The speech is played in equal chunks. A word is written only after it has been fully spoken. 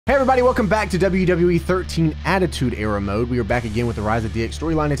Hey everybody, welcome back to WWE 13 Attitude Era mode. We are back again with the Rise of DX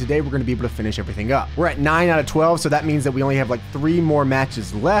storyline, and today we're going to be able to finish everything up. We're at 9 out of 12, so that means that we only have like 3 more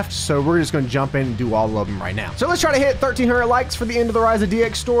matches left, so we're just going to jump in and do all of them right now. So let's try to hit 1,300 likes for the end of the Rise of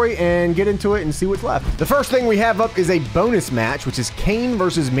DX story and get into it and see what's left. The first thing we have up is a bonus match, which is Kane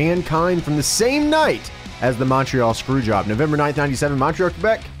versus Mankind from the same night as the Montreal Screwjob. November 9th, 97, Montreal,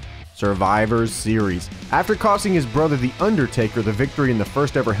 Quebec. Survivor Series. After costing his brother The Undertaker the victory in the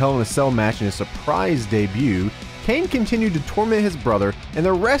first ever Hell in a Cell match in his surprise debut, Kane continued to torment his brother and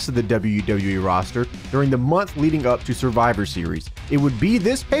the rest of the WWE roster during the month leading up to Survivor Series. It would be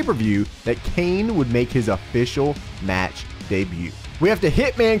this pay-per-view that Kane would make his official match debut. We have to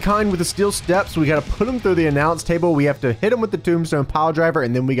hit Mankind with the steel steps, we gotta put him through the announce table, we have to hit him with the tombstone piledriver,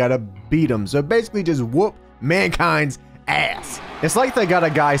 and then we gotta beat him. So basically just whoop Mankind's ass. It's like they got a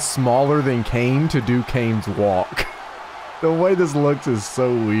guy smaller than Kane to do Kane's walk. The way this looks is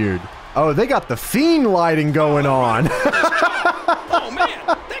so weird. Oh, they got the Fiend lighting going on. Oh man,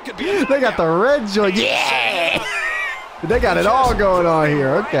 that could be. They got the red joint. Yeah! They got it all going on here.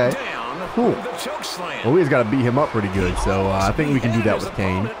 Okay. Cool. Well, we just got to beat him up pretty good, so I think we can do that with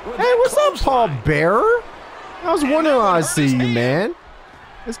Kane. Hey, what's up, Paul Bearer? I was wondering when I see you, man.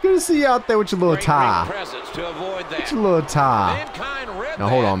 It's good to see you out there with your little tie. With your little tie. Now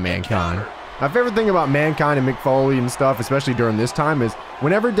hold on, Mankind. My favorite thing about Mankind and Mick Foley and stuff, especially during this time, is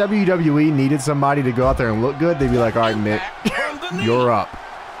whenever WWE needed somebody to go out there and look good, they'd be like, all right, Mick, you're up.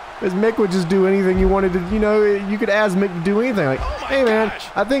 Because Mick would just do anything you wanted to, you know, you could ask Mick to do anything. Like, hey man,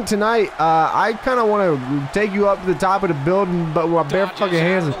 I think tonight, I kind of want to take you up to the top of the building, but with my bare fucking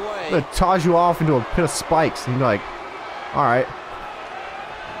hands, and I'm going to toss you off into a pit of spikes. And you're like, all right.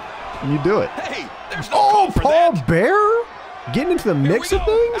 You do it. Hey, oh, Paul Bearer getting into the mix of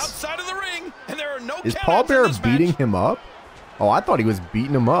things? Outside of the ring, and there are no Is Paul Bearer beating him up? Oh, I thought he was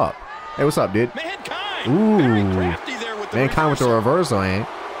beating him up. Hey, what's up, dude? Mankind. Ooh. With Mankind with the reversal, ain't?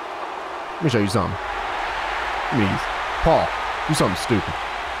 Let me show you something. Please. Paul, do something stupid.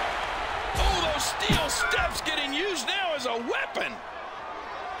 Oh, those steel steps getting used now as a weapon.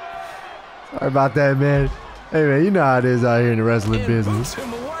 Sorry about that, man. Hey, man, you know how it is out here in the wrestling business.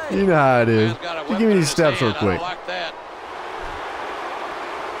 You know how it is. Just give me these steps real quick.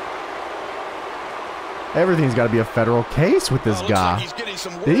 Everything's got to be a federal case with this guy.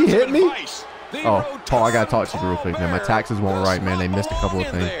 Did he hit me? Oh, Paul, I got to talk to you real quick, man. My taxes weren't right, man. They missed a couple of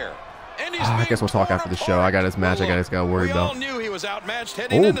things. I guess we'll talk after the show. I got this match I got to worry about.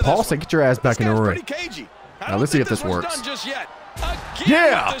 Oh, Paul said get your ass back in the ring. Now, let's see if this works.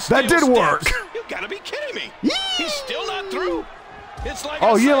 Yeah, that did work. You gotta be kidding me. He's still not through. It's like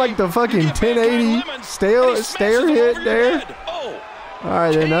oh, you like the fucking 1080 stair hit there? Oh, all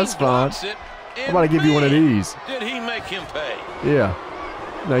right, then that's fine. I'm about to give you one of these. Did he make him pay? Yeah.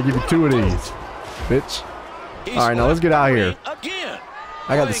 Now I give you 2 of these, bitch. All right, now let's get out of here.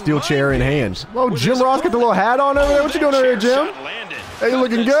 I got the steel chair in hand. Oh, Jim Ross got the little hat on over there. What you doing over here, Jim? Hey, you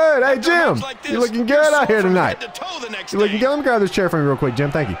looking good. Hey, Jim, you looking good out here tonight. You looking good? Let me grab this chair from you real quick,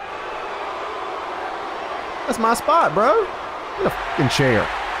 Jim. Thank you. That's my spot, bro. Get a fucking chair.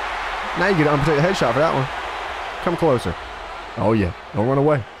 Now you get an unprotected headshot for that one. Come closer. Oh, yeah. Don't run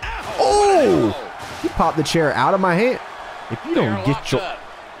away. Oh! You popped the chair out of my hand. If you don't get your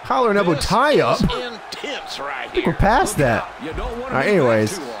collar and elbow tie up, I think we're past that. All right,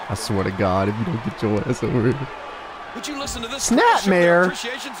 anyways, I swear to God, if you don't get your ass over here. Would you listen to this Snapmare,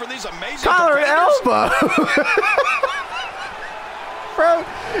 collar and elbow. Bro,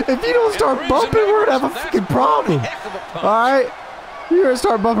 if you don't start bumping, we're gonna have a fucking problem. All right, you're gonna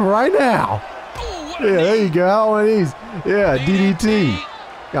start bumping right now. Yeah, there you go. How one of these? Yeah, DDT.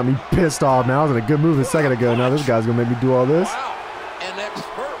 Got me pissed off, man. I was in a good move a second ago. Now this guy's gonna make me do all this.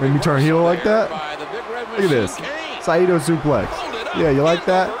 Make me turn heel like that. Look at this. Saito suplex. Yeah, you like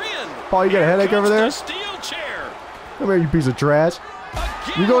that? Paul, you got a headache over there? Come here, you piece of trash.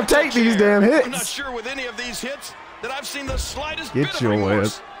 You gonna take these damn hits. I'm not sure with any of these hits that I've seen the slightest Get your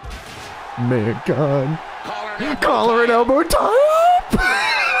ass. Mankind. Collar and elbow tie up.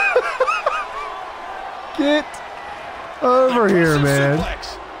 Get over here, man.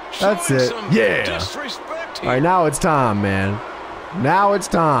 That's it. Yeah. All right, now it's time, man. Now it's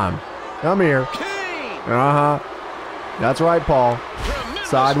time. Come here. Uh-huh. That's right, Paul.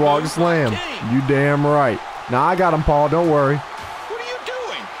 Sidewalk slam. You damn right. Now I got him, Paul. Don't worry. What are you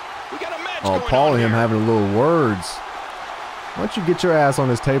doing? We got a match oh, going Paul on and him here. having a little words. Why don't you get your ass on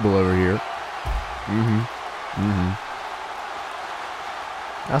this table over here?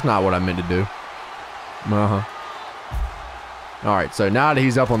 That's not what I meant to do. All right, so now that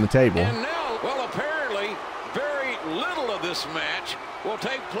he's up on the table. And now, well, apparently, very little of this match will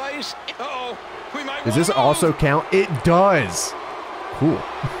take place. Uh-oh. We might Does this also count? It does. Cool.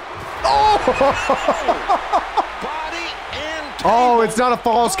 Body and Oh, it's not a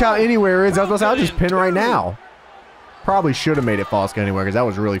false count anywhere, is it? I was about to say, I'll just pin right now. Probably should have made it false count anywhere because that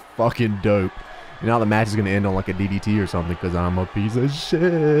was really fucking dope. And now the match is going to end on like a DDT or something because I'm a piece of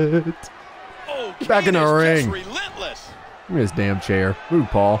shit. Oh, Get back in the ring. Relentless. Give me this damn chair. Move,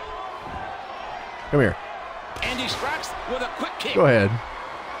 Paul. Come here. And he strikes with a quick kick. Go ahead.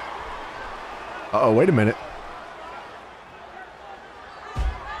 Uh-oh, wait a minute.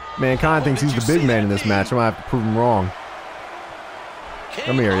 Mankind thinks he's the big man in this match. I'm going to have to prove him wrong.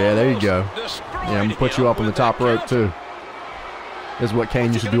 Come here. Yeah, there you go. Yeah, I'm going to put you up on the top rope, too. This is what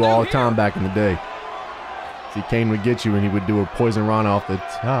Kane used to do all the time back in the day. See, Kane would get you and he would do a poison rana off the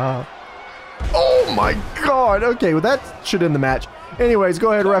top. Oh, my God. Okay, well, that should end the match. Anyways,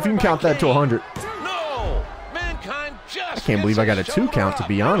 go ahead, ref. You can count that to 100. No. Mankind just I can't believe I got a 2 count, to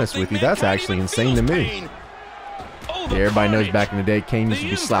be honest with you. That's actually insane to me. Yeah, everybody knows back in the day, Kane used to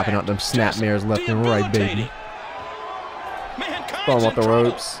be slapping out them snapmares left and right, baby. Throwing off the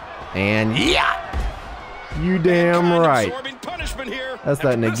ropes. And yeah! You damn right. That's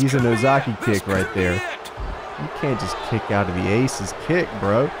that Nagisa Nozaki kick right there. You can't just kick out of the Ace's kick,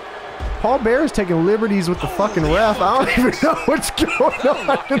 bro. Paul Bear is taking liberties with the fucking ref. I don't even know what's going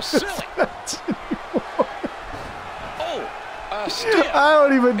on in this match anymore. I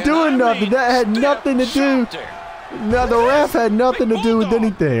don't even do nothing. That had nothing to do. No, the ref had nothing to do with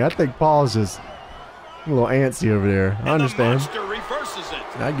anything. I think Paul's just a little antsy over there. I understand.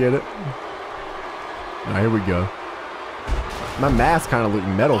 I get it. Now here we go. My mask kind of looked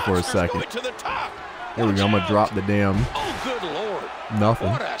metal for a second. Here we go. I'm gonna drop the damn. Oh, good Lord. Nothing.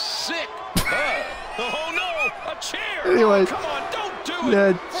 What a sick. Oh no, a chair. Anyways, come on, don't do it.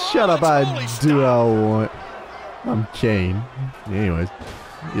 Yeah, shut up. I do what I want. I'm Kane. Anyways,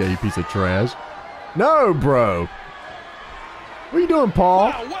 yeah, you piece of trash. No, bro. What are you doing, Paul?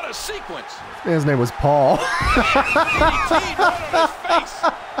 Wow, what a sequence. His name was Paul.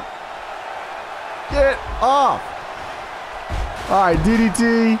 Get off. All right,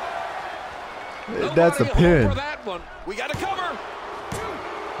 DDT. That's the pin. We got to cover.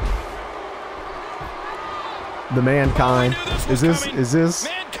 The Mankind. Is this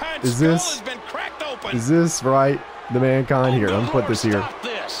right? The Mankind here. Let me put this here.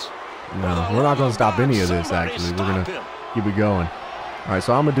 No, we're not gonna stop any of this. Actually, we're gonna keep it going. All right,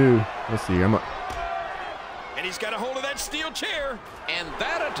 so I'm gonna do. Let's see. And he's got a hold of that steel chair. And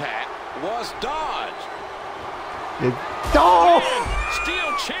that attack was dodged.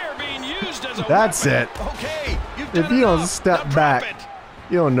 Steel chair being used as a That's weapon. it. Okay, if you don't step back,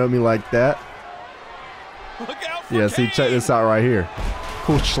 you don't know me like that. Look out for yeah, see, check this out right here.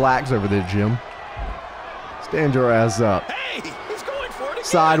 Cool slacks over there, Jim. Stand your ass up. Hey, he's going for it again.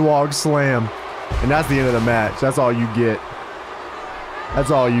 Sidewalk slam. And that's the end of the match. That's all you get. That's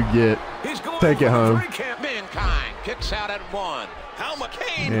all you get. Take it home. Mankind kicks out at 1.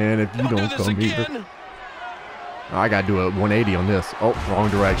 And if you don't come here, I gotta do a 180 on this. Oh, wrong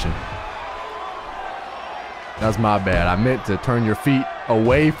direction. That's my bad. I meant to turn your feet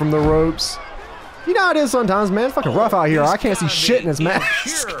away from the ropes. You know how it is sometimes, man. It's fucking rough out here. I can't see shit in this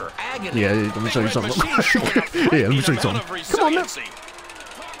mask. Yeah, let me show you something. Yeah, let me show you something. Come on, man.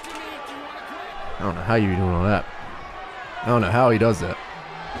 I don't know how you're doing all that. I don't know how he does that.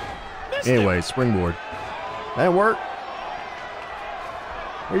 Anyway, springboard. That didn't work.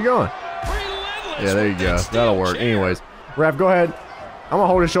 Where you going? Yeah, there you go. That'll work. Anyways, ref, go ahead. I'm gonna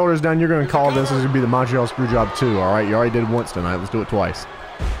hold his shoulders down. You're gonna call this. This is gonna be the Montreal Screwjob 2. All right, you already did it once tonight. Let's do it twice.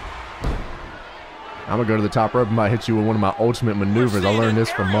 I'm gonna go to the top rope and I hit you with one of my ultimate maneuvers. I learned this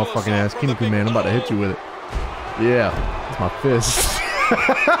from motherfucking ass Kiniku, man. I'm about to hit you with it. Yeah, that's my fist.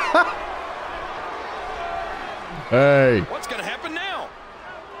 Hey. What's gonna happen now?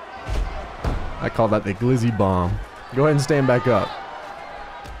 I call that the glizzy bomb. Go ahead and stand back up.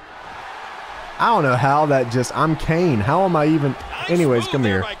 I don't know how that just. I'm Kane. How am I even? Anyways, come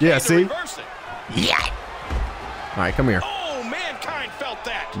here. Yeah, see? Yeah. All right, come here. Oh, Mankind felt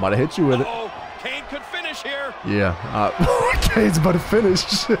that. I'm about to hit you with it. Kane could finish here. Yeah. Kane's about to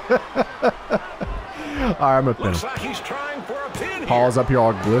finish. All right, I'm gonna pin him. Like he's trying for a pin. Paul's up here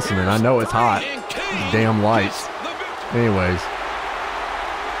all glistening. I know it's hot. Damn lights. Anyways,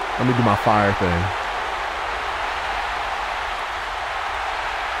 let me do my fire thing.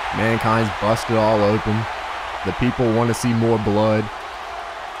 Mankind's busted all open. The people want to see more blood.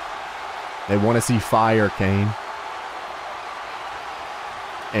 They want to see fire, Kane.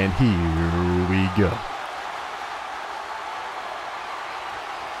 And here we go.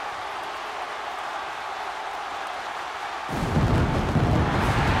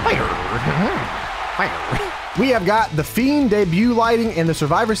 We have got the Fiend debut lighting and the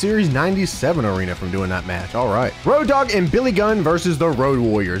Survivor Series 97 arena from doing that match. All right. Road Dogg and Billy Gunn versus the Road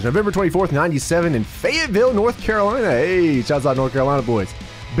Warriors. November 24th, 97 in Fayetteville, North Carolina. Hey, shouts out North Carolina boys.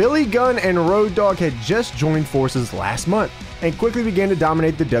 Billy Gunn and Road Dogg had just joined forces last month and quickly began to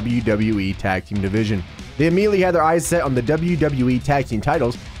dominate the WWE Tag Team division. They immediately had their eyes set on the WWE Tag Team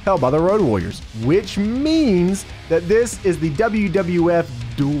titles held by the Road Warriors, which means that this is the WWF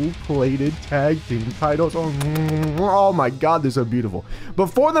dual-plated tag team titles. Oh my God, they're so beautiful.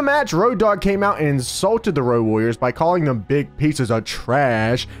 Before the match, Road Dogg came out and insulted the Road Warriors by calling them big pieces of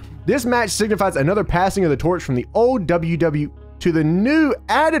trash. This match signifies another passing of the torch from the old WW to the new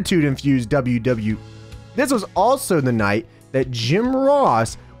attitude-infused WW. This was also the night that Jim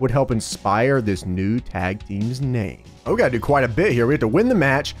Ross would help inspire this new tag team's name. Oh, we gotta do quite a bit here. We have to win the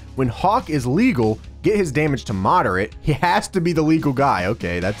match. When Hawk is legal, get his damage to moderate. He has to be the legal guy.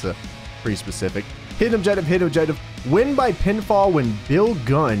 Okay, that's a pretty specific. Hidden objective, win by pinfall when Bill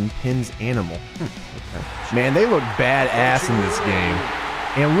Gunn pins Animal. Okay. Man, they look badass in this game.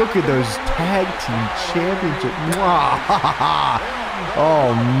 And look at those tag team championships.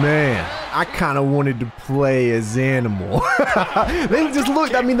 Oh man, I kind of wanted to play as Animal. They just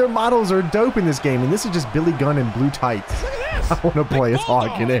look, I mean, their models are dope in this game, and this is just Billy Gunn in blue tights. I want to play as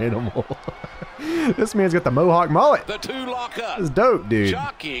Hawk and Animal. This man's got the mohawk mullet. The two lock up. This is dope, dude.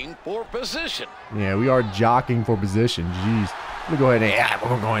 Jockeying for position. Yeah, we are jockeying for position. Jeez. Let me go ahead and, we're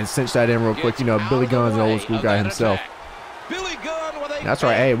going to go ahead and cinch that in real quick. You know, Billy Gunn's an old school guy himself. Billy Gunn with a That's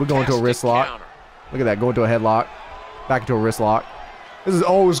right. Hey, we're going to a wrist lock. Look at that, going to a headlock. Back into a wrist lock. This is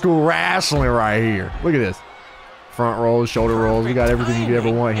old school wrestling right here. Look at this. Front rolls, shoulder rolls. We got everything you could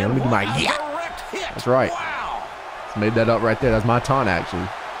ever want here. Let me do my yeah. That's right. Just made that up right there. That's my taunt, actually.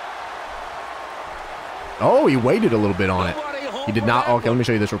 Oh, he waited a little bit on it. He did not. Okay, let me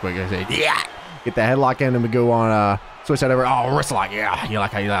show you this real quick. Yeah. Get the headlock in and we go on, switch that over. Oh, wrist lock. Yeah. You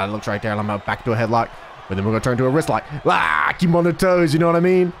like how that looks right there. I'm back to a headlock. But then we're going to turn to a wrist lock. Ah, keep him on the toes, you know what I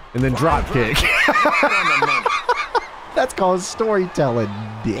mean? And then drop kick. That's called storytelling,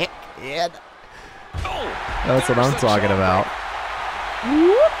 dickhead. That's what I'm talking about.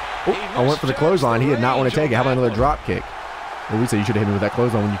 Oh, I went for the clothesline. He did not want to take it. How about another drop kick? Well, we said you should have hit me with that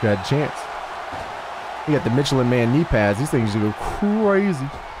clothesline when you had a chance. You got the Michelin Man knee pads. These things go crazy.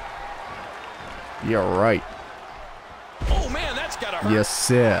 Yeah, right. Oh man, that's gotta hurt. Yes,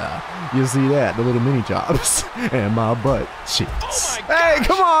 sir. You see that? The little mini chops and my butt cheeks. Oh my hey,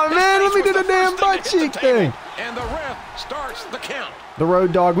 come on, man! Let me do the damn butt cheek thing. And the ref starts the count. The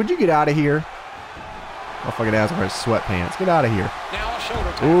Road Dogg, would you get out of here? Oh, fucking ass wears sweatpants. Get out of here. Now a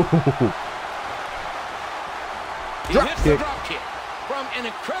shoulder tap. Ooh. He hits the drop kick from an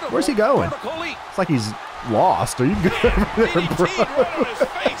incredible. Where's he going? It's like he's lost. Are you good over there, bro?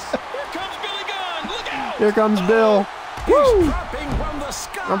 Here comes Bill. Woo!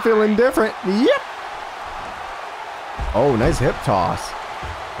 I'm feeling different. Yep. Oh, nice hip toss.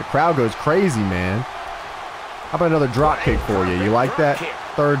 The crowd goes crazy, man. How about another drop kick for you? You like that?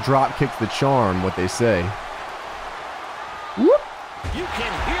 Third drop kick's the charm, what they say. Whoop. You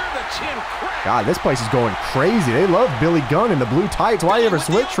can hear the chin crack. God, this place is going crazy. They love Billy Gunn in the blue tights. Why do you ever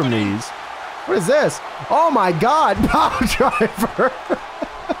switch from these? What is this? Oh my God, power driver.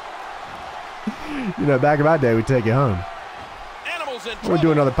 You know, back in my day, we'd take it home. We'll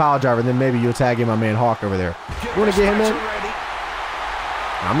do another power driver, and then maybe you'll tag in my man Hawk over there. You want to get him in?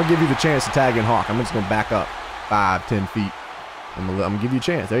 I'm going to give you the chance to tag in Hawk. I'm just going to back up 5-10 feet. I'm going to give you a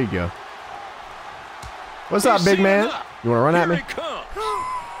chance. There you go. What's up, big man? You want to run at me?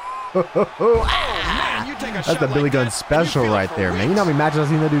 That's the Billy Gunn special right there, man. You know how many matches I've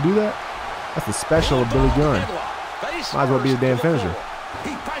seen that dude do that? That's the special of Billy Gunn. Might as well be the damn finisher.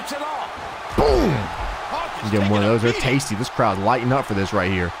 Boom! Give him one of those. They're tasty. This crowd's lighting up for this right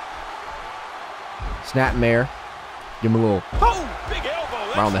here. Snapmare. Give him a little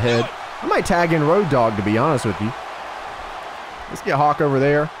around the head. I might tag in Road Dogg, to be honest with you. Let's get Hawk over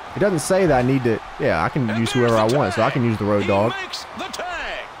there. It doesn't say that I need to. Yeah, I can use whoever I want, so I can use the Road Dogg.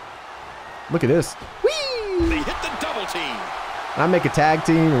 Look at this. Whee! I make a tag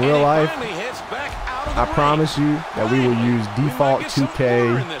team in real life. I promise you that we will use default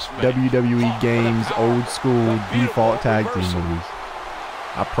 2K, WWE games, old school default tag team moves.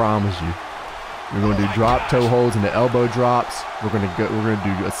 I promise you. We're going to do drop toe holds and the elbow drops. We're going to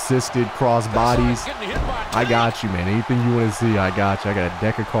do assisted cross bodies. I got you, man. Anything you want to see, I got you. I got a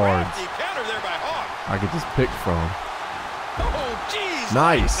deck of cards I could just pick from.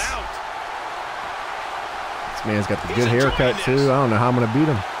 Nice. This man's got the good haircut too. I don't know how I'm going to beat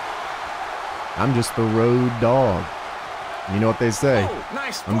him. I'm just the Road Dogg. You know what they say.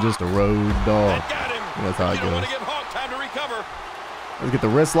 I'm just a road dog. That's how it goes. Let's get the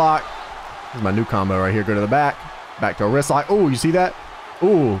wrist lock. This is my new combo right here. Go to the back. Back to a wrist lock. Oh, you see that?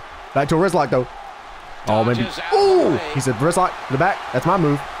 Ooh, back to a wrist lock though. Oh, maybe. Ooh, he said wrist lock to the back. That's my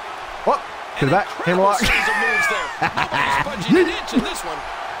move. What? To the back. Hammer lock.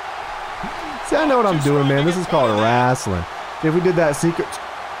 See, I know what I'm doing, man. This is called wrestling. If we did that sequence.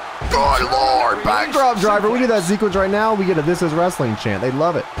 Good Lord, backdrop driver. We do that sequence right now. We get a "This Is Wrestling" chant. They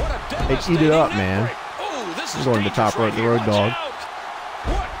love it. They eat it up, man. I'm going to the top rope, the Road Dogg.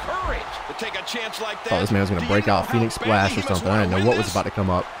 Thought this man was going to break out Phoenix Splash or something. I didn't know what was about to come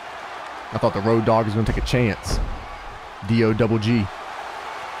up. I thought the Road Dogg was going to take a chance. D-O-double-G.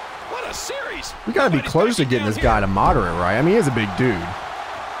 We got to be close to getting this guy to moderate, right? I mean, he is a big dude.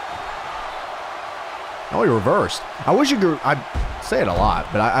 Oh, he reversed. I wish you could. I say it a lot,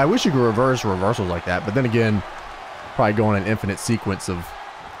 but I wish you could reverse reversals like that. But then again, probably go on an infinite sequence of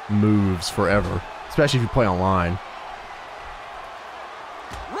moves forever, especially if you play online.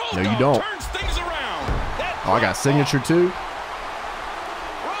 No, you don't. Oh, I got signature too.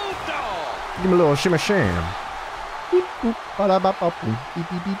 Give me a little shimmy sham.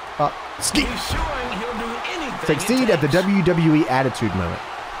 Ski. Succeed at the WWE Attitude Moment.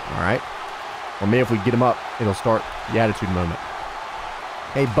 All right. Or maybe if we get him up, it'll start the Attitude Moment.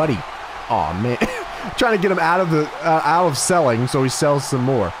 Hey, buddy. Aw, man. Trying to get him out of selling so he sells some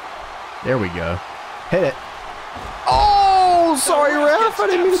more. There we go. Hit it. Oh, sorry, ref. I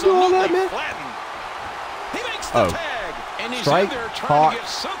didn't mean to do all that, man. Oh. Strike, Hawk.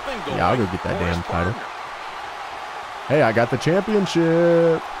 Yeah, I'll go get that damn title. Hey, I got the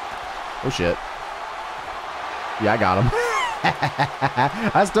championship. Oh, shit. Yeah, I got him.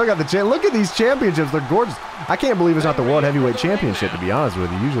 I still got the champ. Look at these championships. They're gorgeous. I can't believe it's not the World Heavyweight Championship, to be honest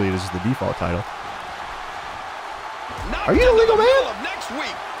with you. Usually it is just the default title. Are you illegal, man?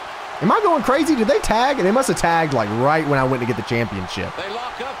 Am I going crazy? Did they tag? They must have tagged like right when I went to get the championship. They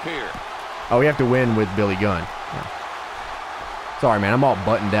lock up here. Oh, we have to win with Billy Gunn. Yeah. Sorry, man. I'm all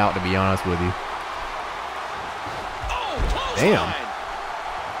buttoned out, to be honest with you. Damn.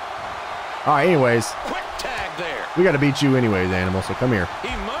 All right, anyways. Quick tag there. We got to beat you anyways, Animal, so come here.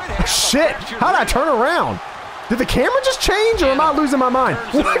 Shit! How did I turn around? Did the camera just change, or am I losing my mind?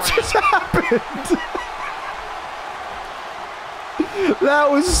 What just happened? That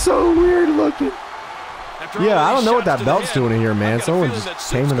was so weird looking. Yeah, I don't know what that belt's doing in here, man. Someone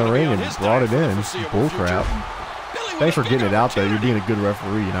just came in the ring and brought it in. Bullcrap. Thanks for getting it out, though. You're being a good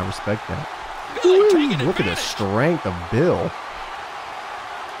referee, and I respect that. Ooh, look at the strength of Bill.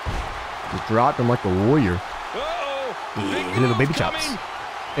 Just dropped him like a warrior. And little baby chops.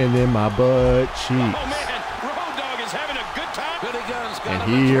 And then my butt cheeks. And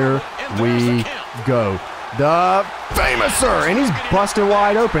here we go. The Famouser. And he's busted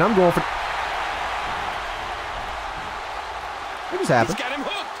wide open. I'm going for... What just happened?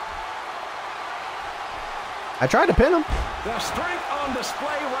 I tried to pin him. The strength on display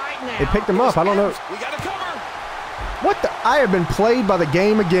right now. It picked him up. I don't know. What the? I have been played by the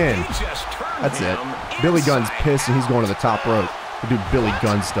game again. That's it. Billy Gunn's pissed and he's going to the top rope to do Billy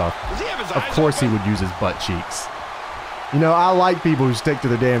Gunn stuff. Of course he would use his butt cheeks. You know, I like people who stick to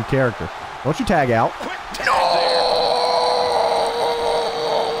their damn character. Don't you tag out. No!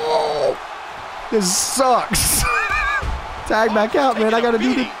 This sucks. Tag back out, man. I gotta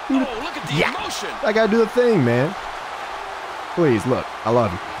do the yeah. I gotta do the thing, man. Please, look. I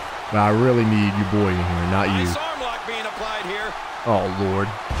love you. But I really need your boy in here, not you. Oh, Lord.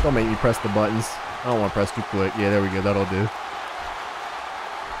 Don't make me press the buttons. I don't want to press too quick. Yeah, there we go. That'll do.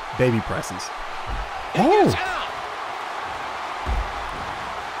 Baby presses. Oh!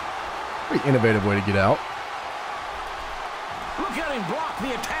 Pretty innovative way to get out. Look at him block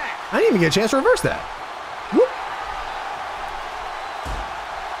the attack. I didn't even get a chance to reverse that. Whoop.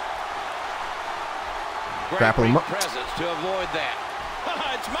 Grapple him up. To avoid that.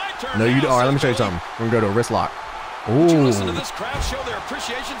 It's my turn. No, you. All right, let me show you something. We're gonna go to a wrist lock. Ooh.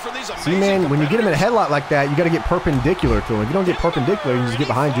 See, man, when you get him in a headlock like that, you got to get perpendicular to him. If you don't get perpendicular, you can just get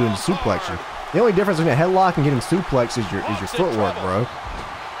behind you and suplex you. The only difference between a headlock and getting suplex is your footwork, bro.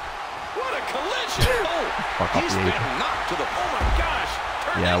 What a collision! Fuck off the apron.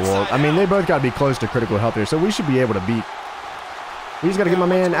 Yeah, well, I mean, they both got to be close to critical health here, so we should be able to beat. We just got to get my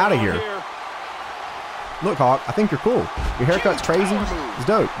man out of here. Look, Hawk, I think you're cool. Your haircut's crazy. It's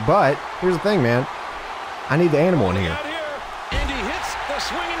dope. But here's the thing, man. I need the Animal in here.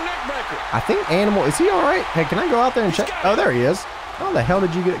 I think Animal, is he all right? Hey, can I go out there and check? Oh, there he is. How the hell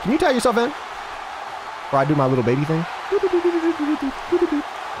did you get it? Can you tag yourself in? Or I do my little baby thing?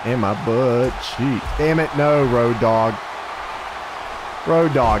 And my butt cheeks. Damn it, no, Road Dogg.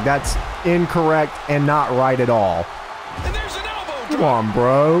 Road Dogg, that's incorrect and not right at all. And there's an elbow drop. Come on,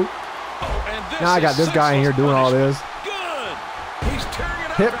 bro. Oh, and this Now I got is this guy in here doing all this. Good. He's tearing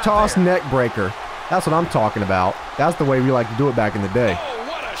it up Hip out toss, there. neck breaker. That's what I'm talking about. That's the way we like to do it back in the day. Oh,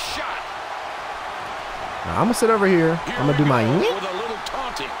 what a shot. Now, I'm going to sit over here. I'm going to do my with yeet. a little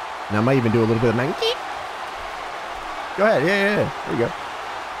taunting. And I might even do a little bit of my yeet. Go ahead. Yeah. There you go.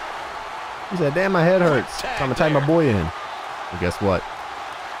 He said, damn, my head hurts. So I'm going to tag my boy in. Well, guess what?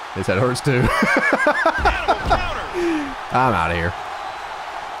 His head hurts too. I'm out of here.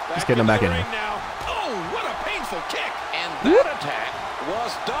 Just getting him back in here. Oh, what a painful kick. And that attack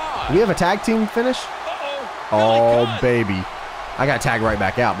was dodged. Do we have a tag team finish? Oh, baby. I got tagged right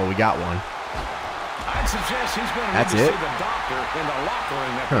back out, but we got one. I'd suggest he's going to need to see the doctor in the locker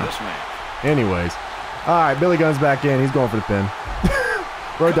room after this match. Anyways. All right, Billy Gunn's back in. He's going for the pin.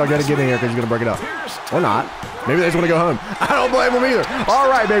 Road Dogg got to get in here because he's going to break it up. Or not. Maybe they just want to go home. I don't blame him either. All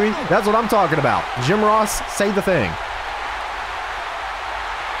right, baby. That's what I'm talking about. Jim Ross, say the thing.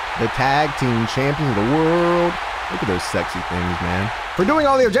 The tag team champions of the world. Look at those sexy things, man. For doing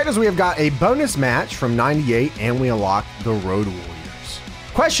all the objectives, we have got a bonus match from 98, and we unlock the Road Warriors.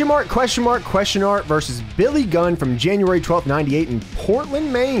 Question mark versus Billy Gunn from January 12th, 98 in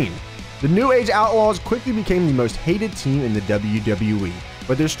Portland, Maine. The New Age Outlaws quickly became the most hated team in the WWE,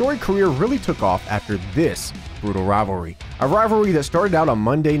 but their storied career really took off after this brutal rivalry. A rivalry that started out on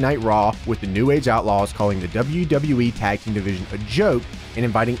Monday Night Raw with the New Age Outlaws calling the WWE Tag Team division a joke and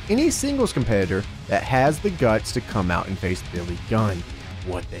inviting any singles competitor that has the guts to come out and face Billy Gunn.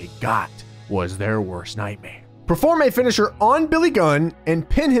 What they got was their worst nightmare. Perform a finisher on Billy Gunn and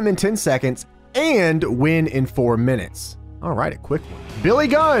pin him in 10 seconds and win in 4 minutes. All right, a quick one. Billy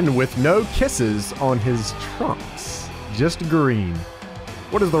Gunn with no kisses on his trunks, just green.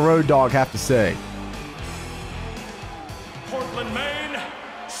 What does the Road Dogg have to say? Portland, Maine,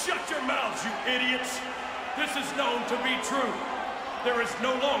 shut your mouths, you idiots. This is known to be true. There is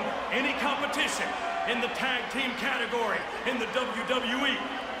no longer any competition in the tag team category in the WWE.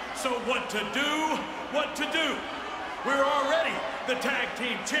 So what to do? What to do? We're already the tag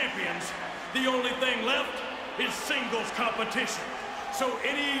team champions. The only thing left is singles competition. So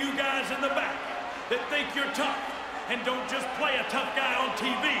any of you guys in the back that think you're tough and don't just play a tough guy on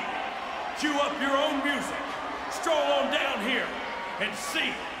TV, cue up your own music, stroll on down here, and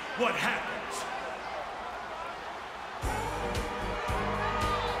see what happens.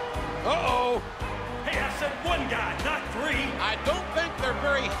 Uh-oh. Hey, I said one guy, not three. I don't think they're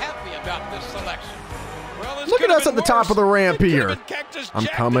very happy about this selection. Well, Look at us at the top of the ramp here. I'm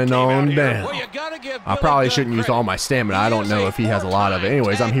coming on down. I probably shouldn't use all my stamina. I don't know if he has a lot of it.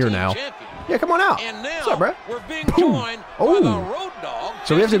 Anyways, I'm here now. Yeah, come on out. What's up, bro? Boom. Oh.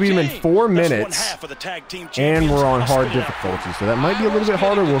 So we have to beat him in 4 minutes. And we're on hard difficulty. So that might be a little bit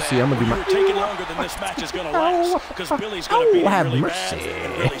harder. We'll see. I'm going to do my... Taking longer than this match is going to last because Billy's going to be really bad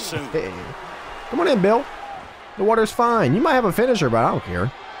really soon. Come on in, Bill. The water's fine. You might have a finisher, but I don't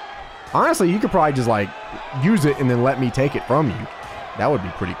care. Honestly, you could probably just like use it and then let me take it from you. That would be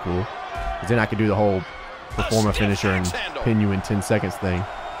pretty cool. Because then I could do the whole perform a finisher and pin you in 10 seconds thing.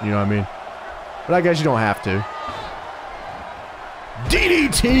 You know what I mean? But I guess you don't have to.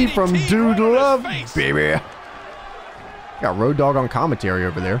 DDT from Dude Love, baby. Got Road Dogg on commentary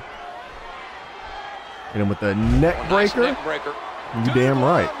over there. Hit him with the neck breaker. You damn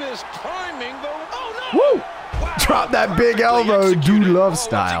right. Woo! Drop that big elbow, Dude Love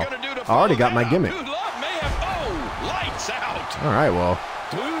style. I already got my gimmick. All right, well.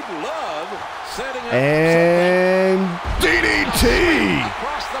 And DDT!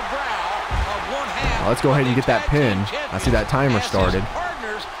 Well, let's go ahead and get that pin. I see that timer started.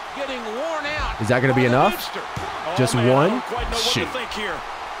 Is that going to be enough? Just one? Shoot.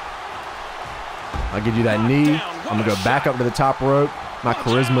 I'll give you that knee. I'm going to go back up to the top rope. My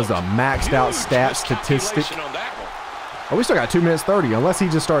charisma's a maxed out stat statistic. Oh, we still got 2 minutes 30, unless he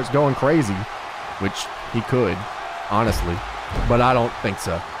just starts going crazy, which he could, honestly. But I don't think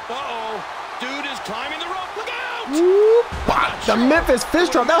so. Dude is climbing the rope. Look out! Whoop, the Memphis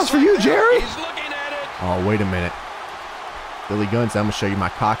fist drop. That was for you, Jerry. Oh, wait a minute. Billy Gunn said, I'm going to show you my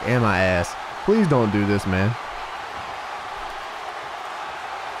cock and my ass. Please don't do this, man.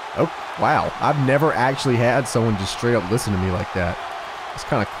 Oh, wow. I've never actually had someone just straight up listen to me like that. It's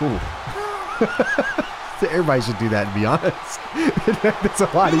kind of cool. Everybody should do that, to be honest. It's a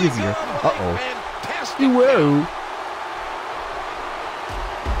lot easier. Uh-oh. Whoa.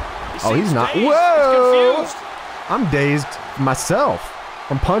 Oh, he's not. Whoa! I'm dazed myself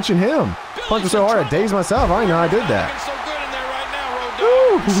from punching him. Punching so hard I dazed myself. I didn't know I did that.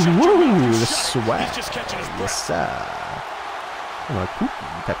 Ooh, the swag. Yes, sir. I'm a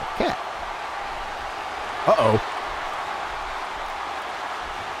kooky type of cat. Uh-oh.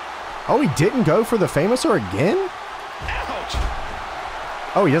 Oh, he didn't go for the Famouser again? Ouch.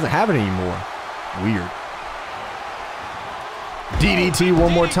 Oh, he doesn't have it anymore. Weird. DDT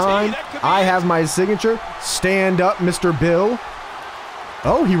one more time. I have my signature. Stand up, Mr. Bill.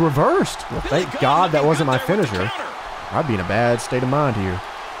 Oh, he reversed. Well, thank God that wasn't my finisher. I'd be in a bad state of mind here.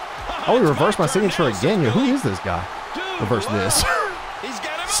 Oh, he reversed my signature again. Who is this guy? Reverse this.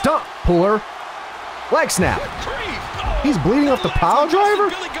 Stump puller. Leg snap. He's bleeding off the pile driver?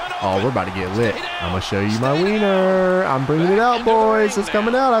 Oh, we're about to get lit. I'm going to show you my wiener. I'm bringing it out, boys. It's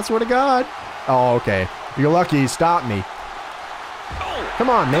coming out. I swear to God. Oh, okay. You're lucky he stopped me. Come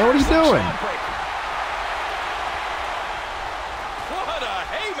on, man. What are you doing?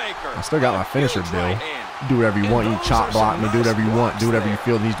 I still got my finisher, Bill. Do whatever you want. You can chop block me. Do whatever you want. Do whatever you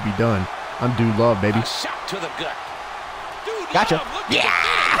feel needs to be done. I'm Dude Love, baby. Gotcha. Yeah!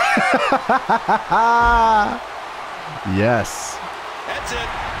 Yes. That's it.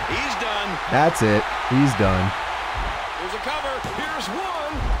 He's done. That's it. He's done. Here's a cover. Here's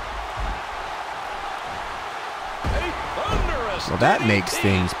one. Well, that makes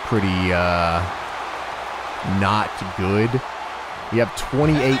things pretty, not good. We have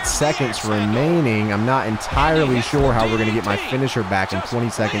 28 seconds remaining. I'm not entirely sure how we're going to get my finisher back in 20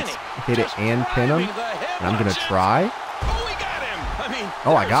 seconds. Hit it and pin him. And I'm going to try.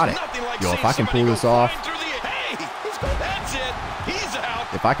 Oh, I got it. Yo, if I can pull this off.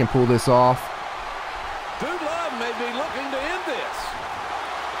 If I can pull this off.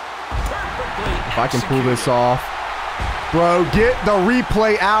 If I can pull this off. Bro, get the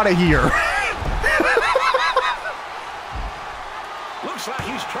replay out of here. Looks like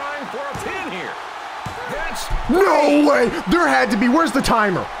he's trying for a pin here. No way. There had to be. Where's the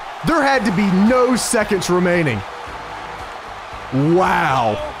timer? There had to be no seconds remaining.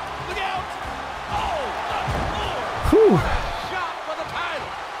 Wow. Look out. Oh, Whew. shot for the title.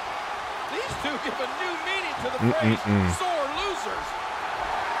 These two give a new meaning to the phrase sore losers.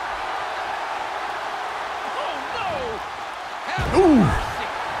 Oh, no. Have mercy.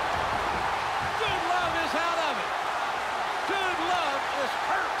 Dude Love is out of it. Dude Love is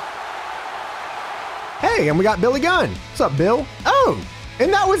hurt. Hey, and we got Billy Gunn. What's up, Bill? Oh,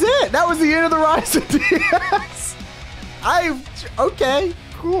 and that was it. That was the end of the Rise of DX. Okay,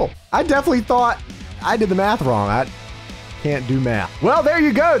 cool. I definitely thought I did the math wrong. I can't do math. Well, there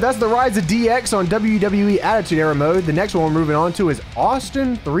you go. That's the Rise of DX on WWE Attitude Era mode. The next one we're moving on to is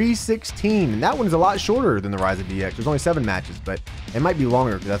Austin 316. And that one's a lot shorter than the Rise of DX. There's only 7 matches, but it might be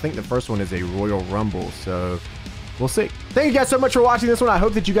longer because I think the first one is a Royal Rumble. So we'll see. Thank you guys so much for watching this one. I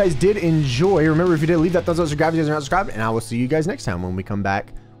hope that you guys did enjoy. Remember, if you did, leave that thumbs up, subscribe if you guys are not subscribed, and I will see you guys next time when we come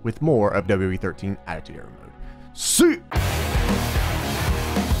back with more of WWE 13 Attitude Era mode. See you.